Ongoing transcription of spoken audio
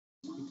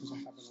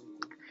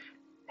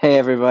Hey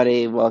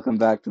everybody, welcome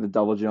back to the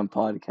Double Jump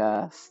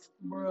Podcast.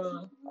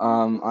 Bruh.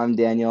 I'm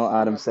Daniel.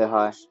 Adam, say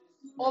hi.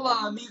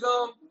 Hola,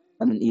 amigo.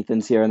 And then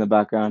Ethan's here in the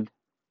background.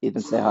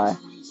 Ethan, say hi.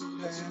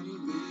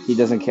 He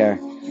doesn't care.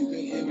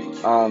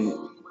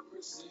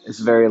 It's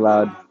very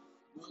loud.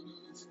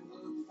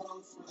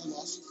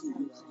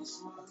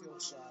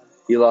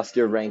 You lost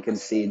your rank in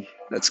Siege.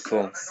 That's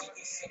cool. Maverick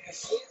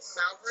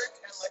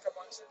and like a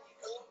bunch of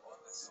people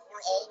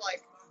were all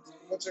like,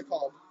 what's it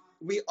called?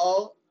 We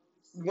all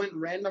went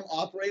random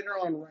operator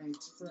on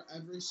ranked for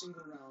every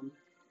single round.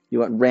 You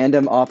went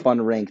random op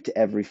on ranked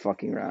every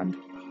fucking round.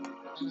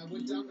 And I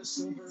went down to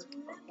silver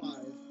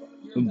 5.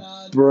 You're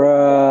bad.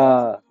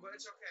 Bruh. But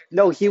it's okay.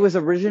 No, he was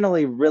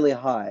originally really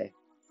high.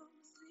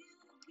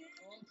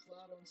 Oh, I'm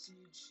flat on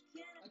Siege.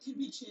 I could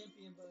be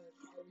champion, but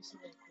I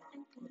recently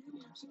quit the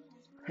game, so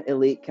I mean.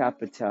 Elite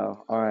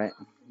Capital. Alright,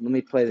 let me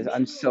play this.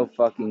 I'm so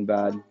fucking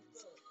bad.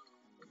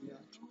 Yeah.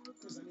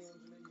 Because anyone's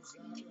gonna use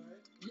that,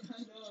 right? Yeah,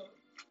 I know.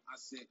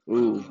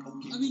 Ooh.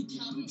 I mean,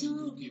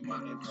 Capital, he's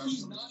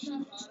not that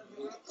bad. If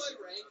you want to play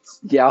ranked.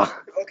 Yeah.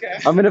 Okay.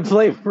 I'm gonna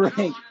play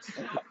ranked.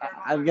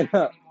 I'm gonna.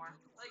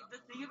 Like, the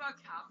thing about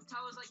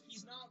Capital is, like,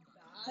 he's not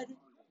bad,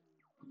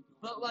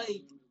 but,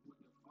 like,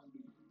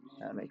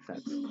 That makes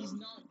sense. he's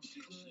not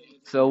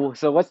good.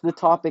 So what's the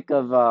topic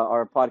of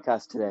our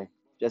podcast today?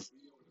 Just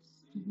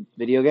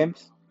video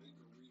games?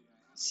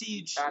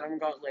 Siege. Adam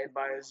got laid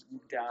by his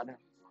dad.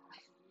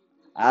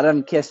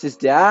 Adam kissed his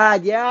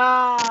dad.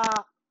 Yeah.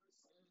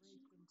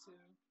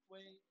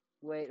 Wait.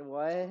 Wait,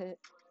 what?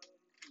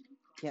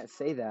 Can't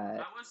say that.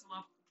 That was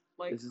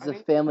like, This is a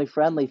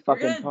family-friendly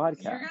fucking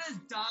podcast. You're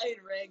gonna die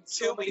in ranked.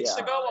 2 weeks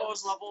Yeah. ago, I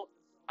was level,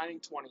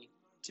 20.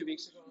 2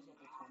 weeks ago, I was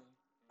level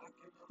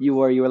 20.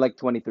 You were like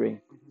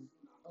 23.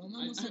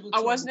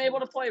 I wasn't able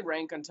to play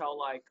rank until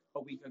like a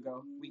week and a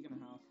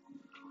half.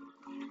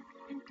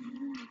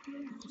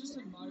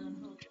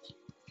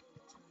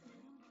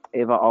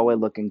 Ava always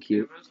looking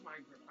cute. Ava's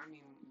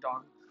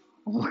dog.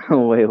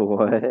 Wait,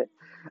 what?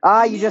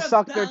 Ah, you just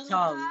sucked her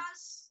tongue.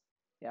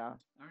 Yeah.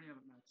 I already have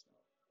it maxed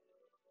out.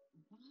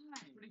 Why?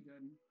 Pretty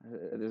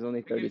good. There's only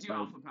It gives you 35.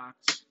 alpha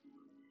packs.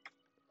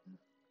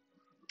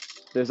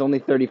 There's only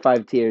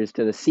 35 tiers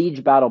to the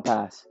Siege Battle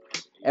Pass.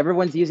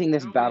 Everyone's using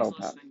this Nobody's Battle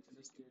Pass. listening to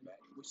this, dude.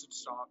 We should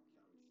stop.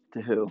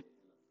 To who?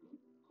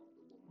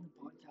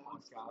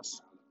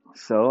 Podcast.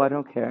 So I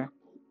don't care.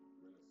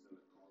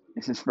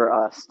 This is for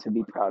us to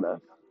be proud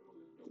of.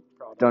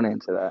 Don't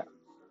answer that.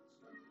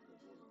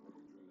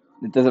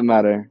 It doesn't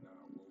matter.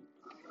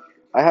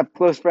 I have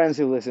close friends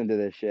who listen to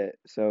this shit,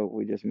 so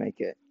we just make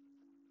it.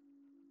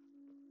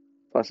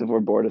 Plus, if we're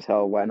bored as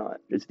hell, why not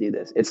just do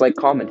this? It's like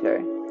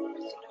commentary.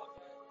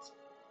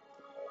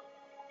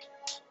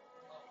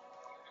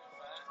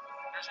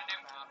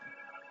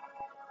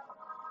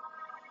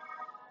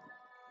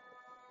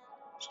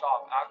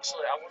 Stop.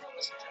 Actually, I want to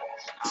listen to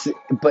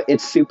this. But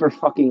it's super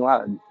fucking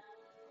loud. No,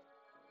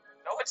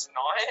 it's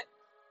not.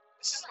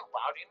 This isn't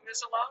loud. Even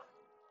is it loud?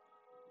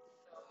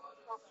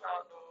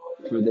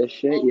 For this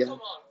shit, Oh, yeah. come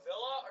on,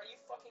 Villa. Are you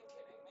fucking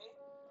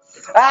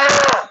kidding me?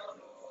 Ah!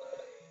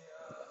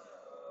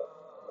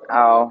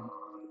 Ow.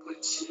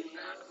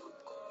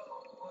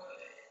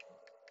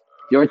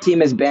 Your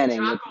team is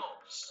banning.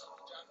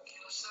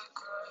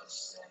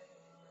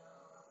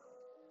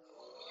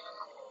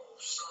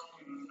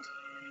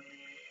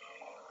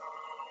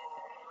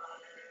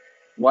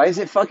 Why is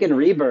it fucking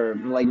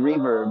reverb? Like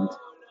reverbed.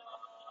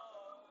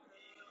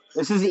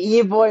 This is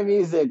E-boy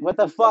music. What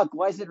the fuck?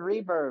 Why is it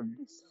reverbed?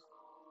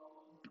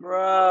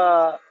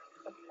 Bruh.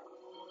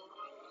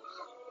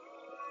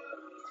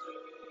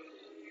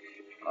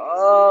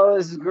 Oh,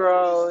 this is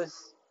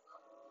gross.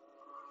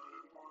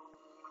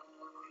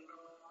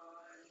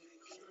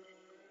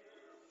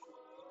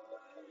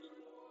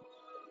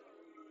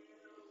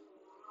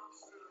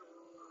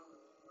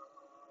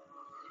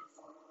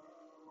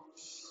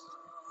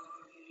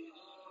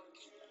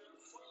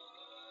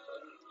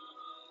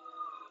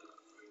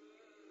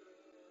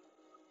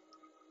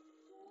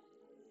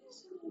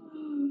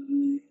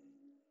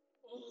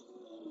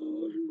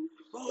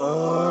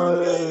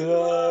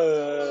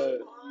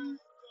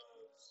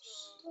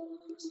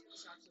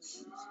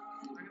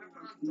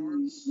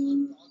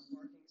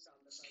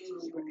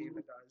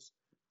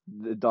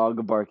 The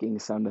dog barking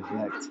sound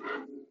effect.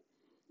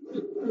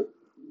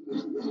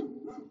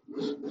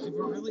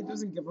 Ava really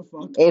doesn't give a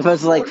fuck.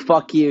 Ava's like,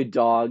 fuck you,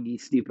 dog, you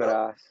stupid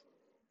ass.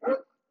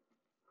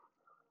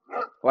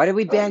 Why did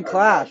we ban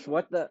Clash?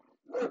 What the?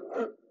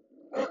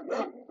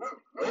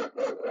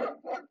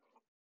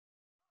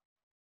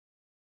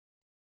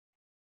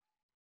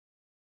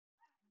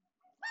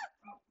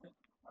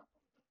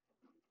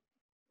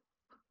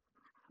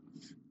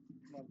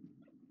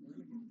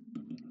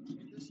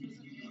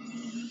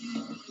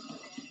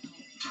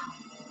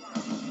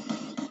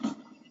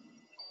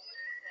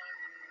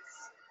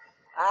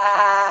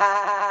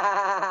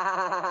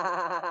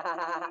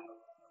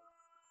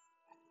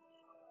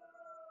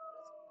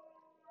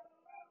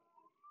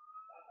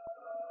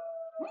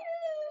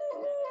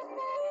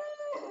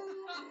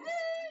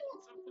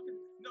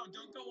 No, No,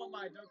 don't go on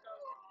my. Don't go.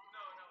 No,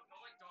 go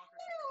like Docker.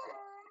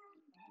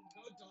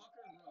 Go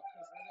Docker Rook,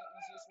 because they're the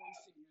easiest ones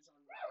to use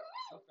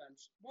on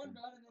offense. One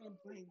bad and then I'm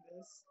playing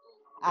this.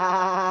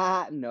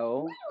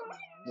 No.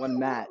 One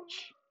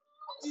match.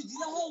 Dude, do you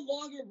know how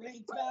long a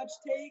ranked match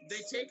takes?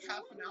 They take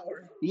half an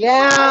hour.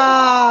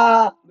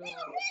 Yeah! No.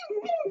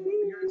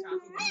 You're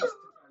attacking and he's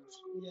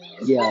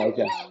defense. Yeah,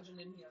 okay.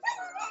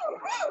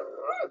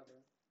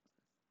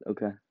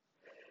 Okay.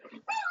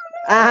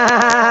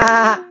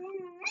 Ah!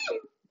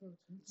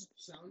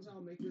 Sounds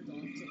that'll make your dog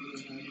tilt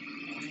your head.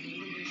 One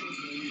recommendation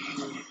is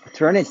learning to.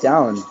 Turn it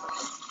down. No,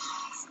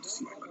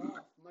 fuck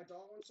off. My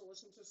dog wants to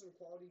listen to some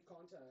quality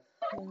content.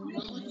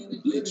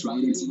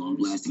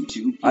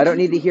 I don't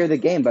need to hear the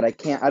game, but I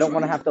don't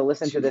want to have to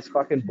listen to this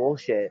fucking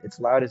bullshit. It's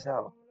loud as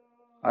hell.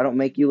 I don't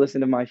make you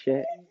listen to my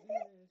shit. What the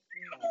hell?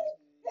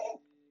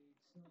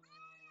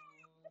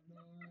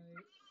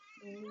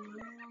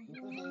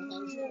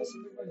 How is he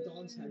listening to my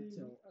dog's head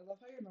tilt? I love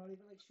how you're not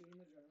even like shooting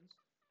the drones.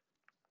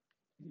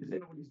 He doesn't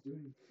know what he's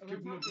doing. Give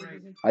him a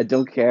break. I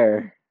don't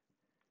care.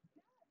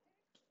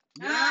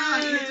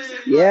 Yeah,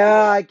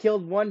 Yeah, I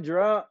killed one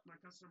drone.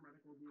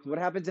 What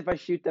happens if I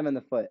shoot them in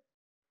the foot?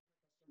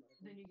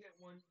 Then you get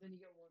one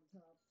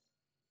top.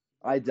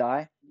 I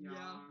die? Yeah. Do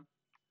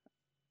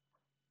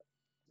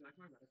you like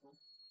my reticle?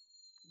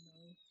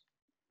 No.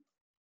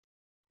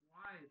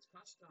 Why? It's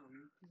custom.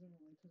 Because I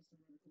don't like custom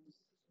reticles.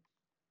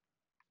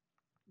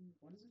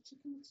 Why does the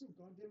chicken look so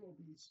goddamn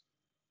obese?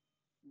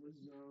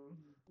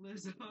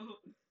 Lizzo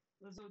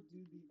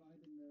doobie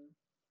vibing there.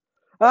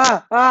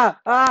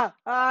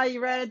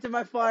 You ran into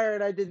my fire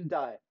and I didn't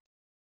die.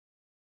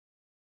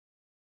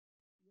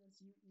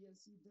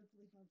 Yes, you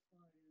definitely have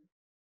fire.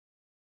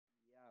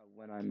 Yeah,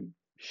 when I'm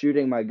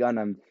shooting my gun,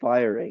 I'm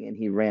firing, and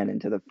he ran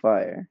into the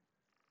fire.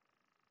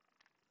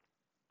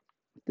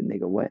 The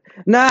nigga what?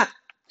 Nah!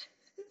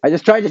 I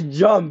just tried to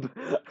jump.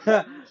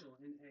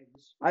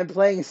 I'm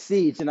playing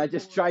Siege, and I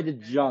just tried to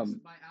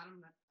jump. By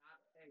Adam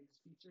Eggs,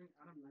 featuring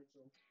Adam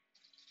Nigel.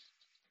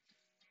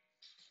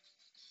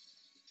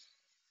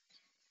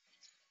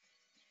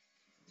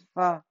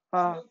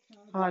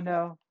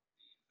 No.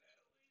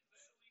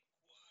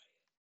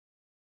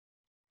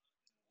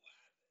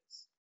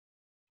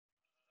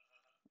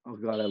 Oh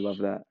god, I love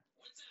that.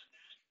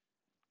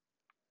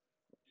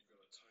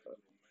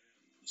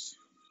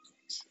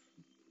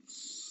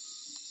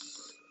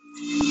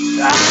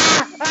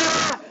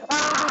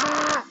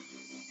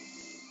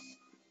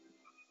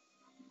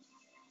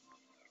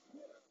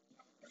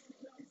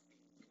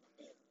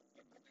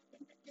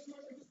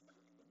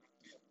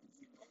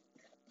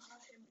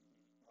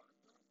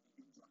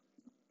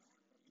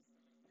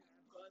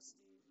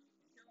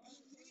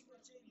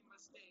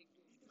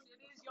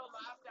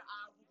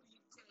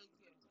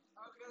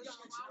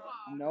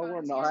 No,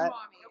 we're not.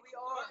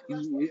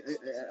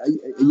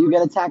 You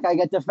get attack, I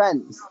get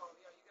defense.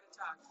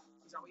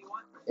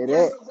 It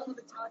is.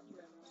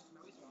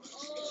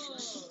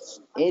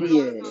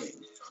 Idiot.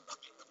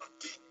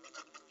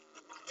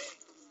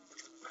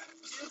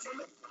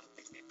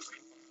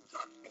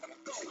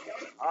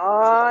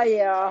 Oh,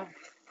 yeah.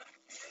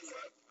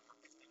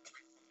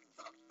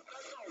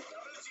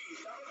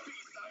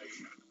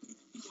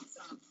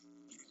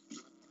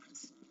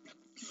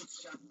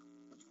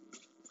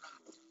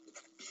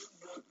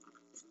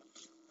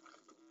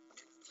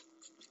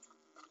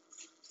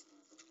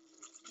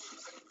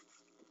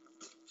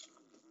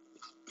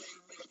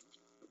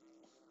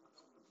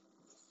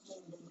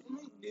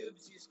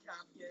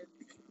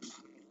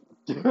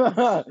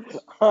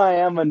 I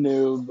am a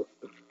noob.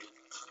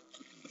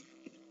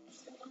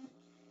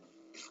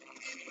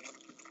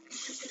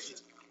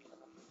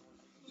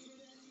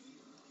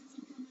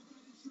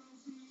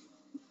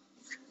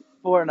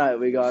 Fortnite,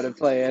 we gotta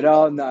play it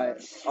all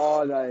night.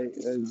 All night.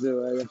 Let's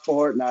do it.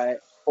 Fortnite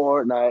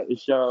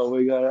show.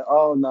 We got it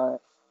all night.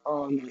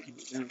 All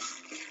night.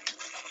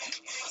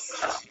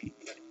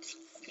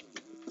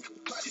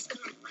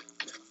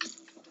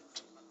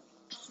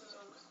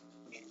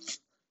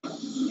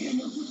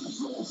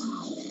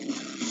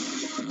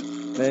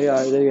 They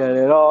got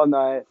it all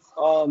night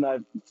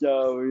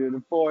show. We're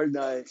gonna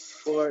Fortnite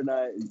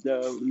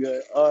show. We got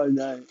it all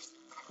night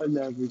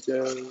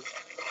show.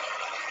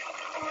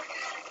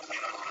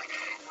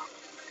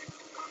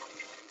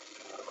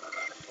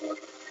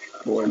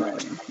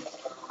 Fortnite.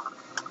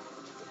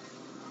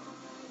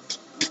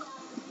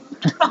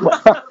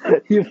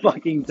 You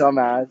fucking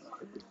dumbass.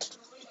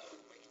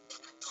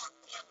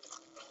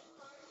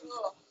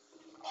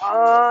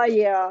 Oh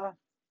yeah.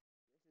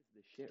 This is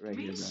the shit right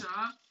here,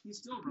 bro. He's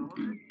still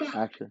relevant.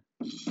 Actually.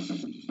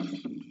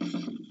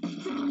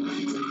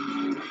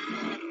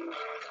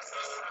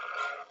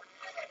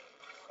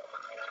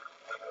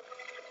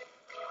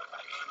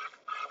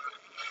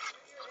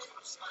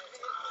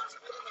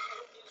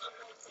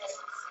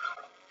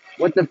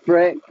 What the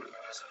frick?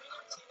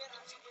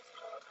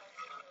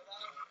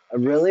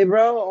 Really,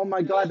 bro? Oh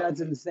my god,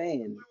 that's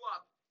insane.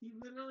 He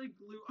literally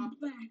blew up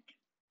back.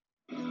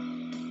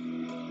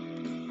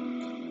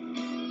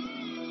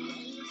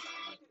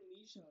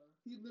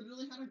 He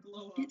literally had got a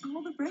glow up. Get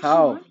all the fresh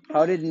How? you want.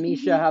 How did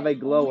Misha have a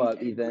glow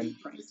up, Ethan?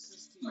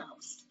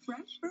 Mouse.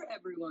 Fresh for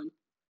everyone.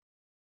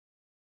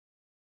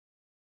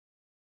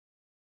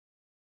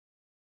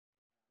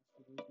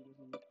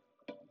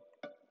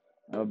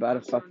 I'm about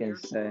to fucking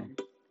say.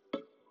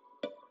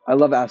 I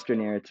love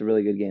Astroneer. It's a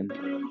really good game.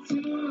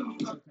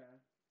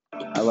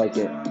 I like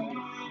it.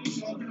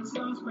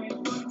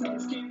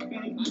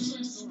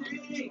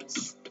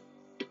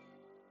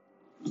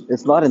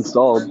 It's not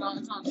installed.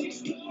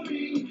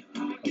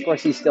 Of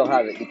course, you still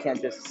have it. You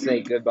can't just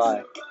say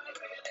goodbye.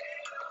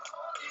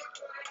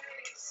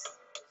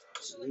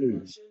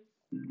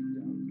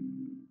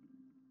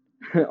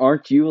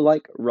 Aren't you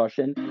like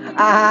Russian?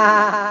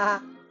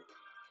 Ah!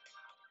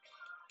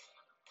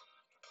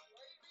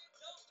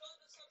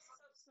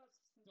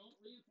 Don't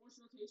reinforce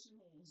rotation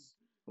holes.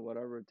 What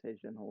are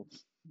rotation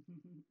holes?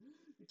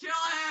 Kill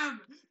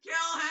him! Kill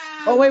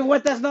him! Oh wait,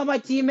 what? That's not my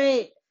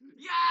teammate.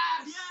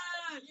 Yes!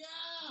 Yes!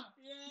 Yeah!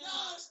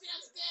 No,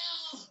 stand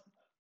still!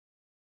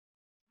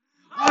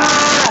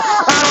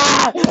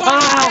 Ah! You got a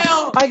Ah!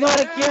 kill! I got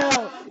a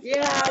kill.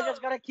 Yeah, I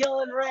just got a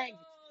kill in rank.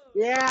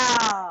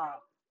 Yeah.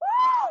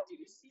 Did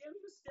you see him? He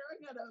was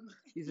staring at him.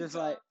 He's just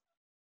like,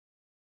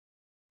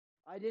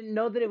 I didn't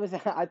know that it was.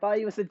 I thought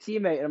he was a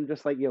teammate. And I'm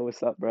just like, yo,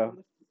 what's up,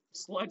 bro?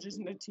 Sludge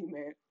isn't a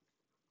teammate.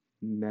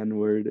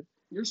 N-word.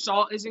 Your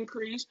salt is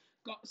increased.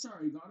 Gotta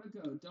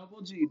go.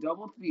 Double G,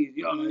 double P.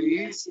 Yo,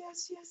 yes.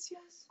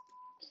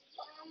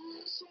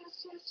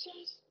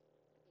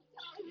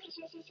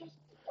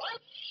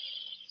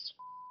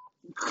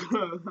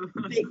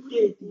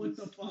 What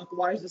the fuck?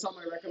 Why is this on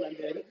my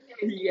recommended?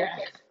 Yeah.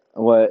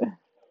 What?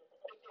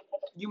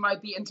 You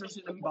might be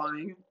interested in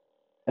buying.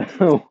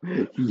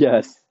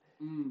 Yes.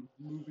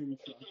 Moving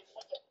trucks.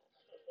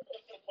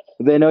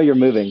 They know you're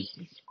moving.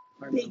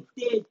 Big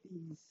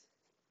daddies.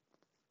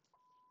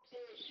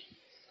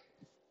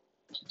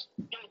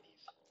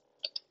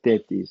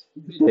 Titties.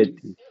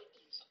 Titties.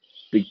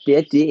 Big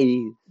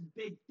titties.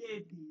 Big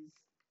daddies.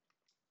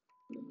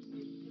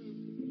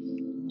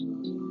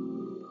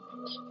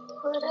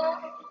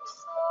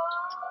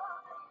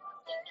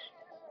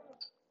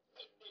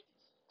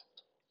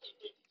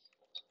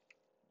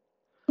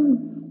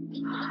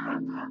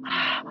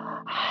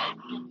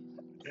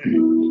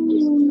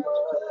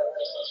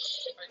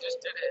 I just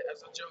did it as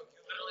a joke.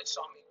 You literally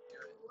saw me do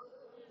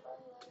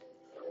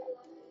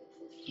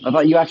it. I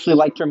thought you actually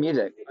liked her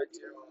music. I do.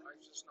 I'm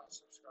just not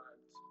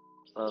subscribed.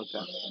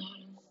 Okay.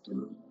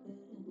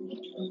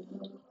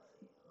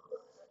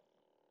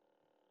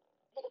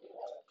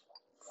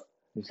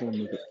 Who's gonna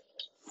make it?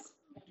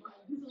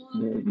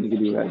 Yeah, you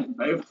can do right.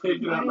 I've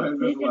taken out my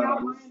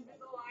Invisalign,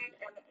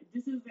 and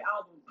this is the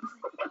album.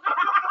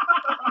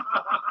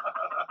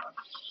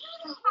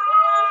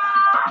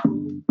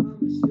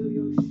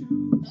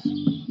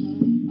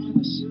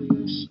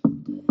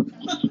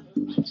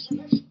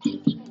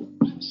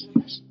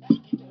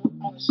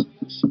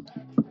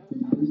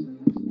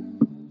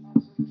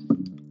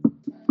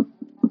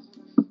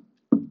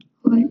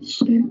 White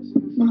shirt,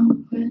 now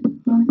red,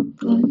 my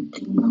blood,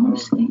 no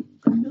sleep.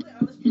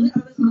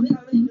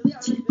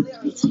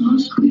 It's no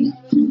squeak.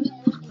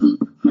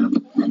 Around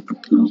like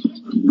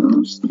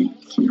no stick.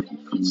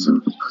 So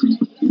quick.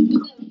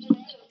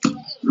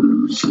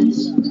 Roses,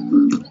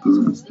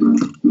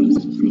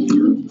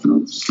 you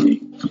don't say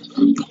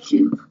thank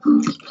you.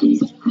 Oh,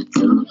 please, I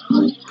don't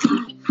want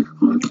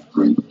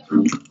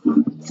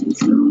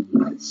to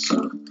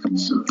myself.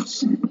 So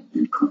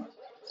cynical.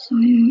 So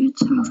you're a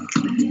tough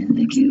guy,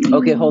 like you.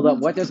 Okay, hold up.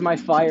 What does my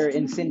fire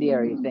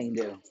incendiary thing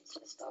do?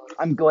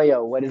 I'm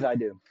Goyo. What does I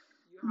do?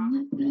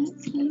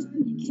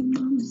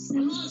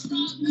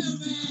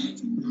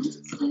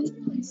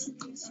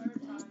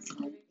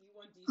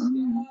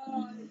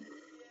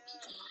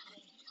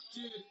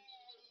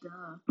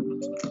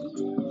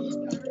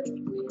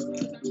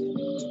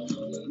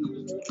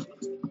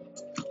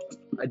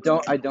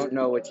 I don't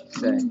know what you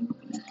say.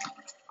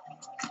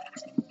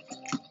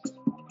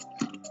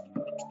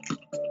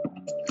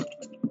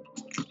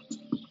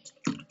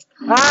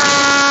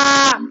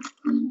 Ah!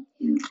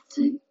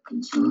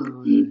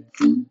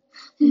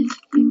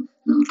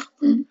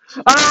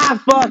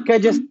 Ah, fuck! I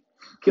just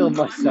killed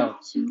myself.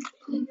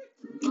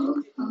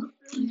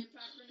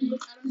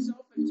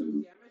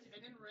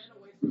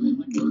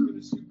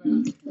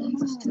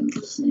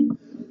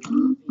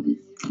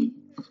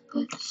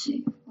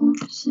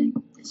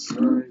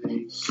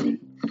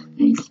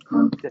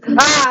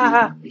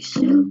 Ah!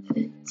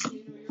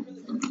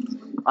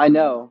 I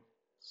know.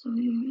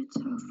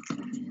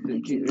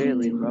 You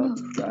really rough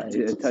guy.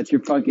 Touch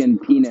your fucking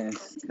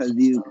penis, cause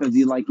you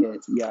like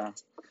it. Yeah.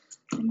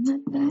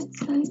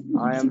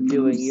 I am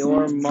doing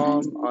your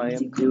mom. I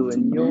am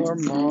doing your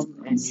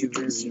mom, and you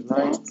really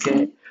like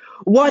it.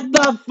 What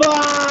the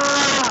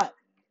fuck?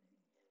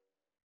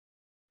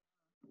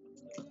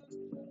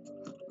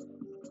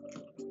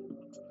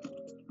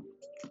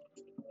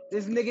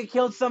 This nigga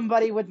killed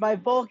somebody with my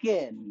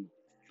Vulcan.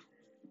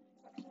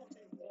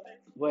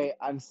 Wait,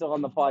 I'm still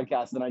on the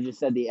podcast and I just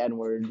said the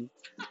N-word.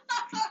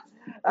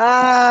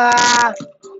 Ah!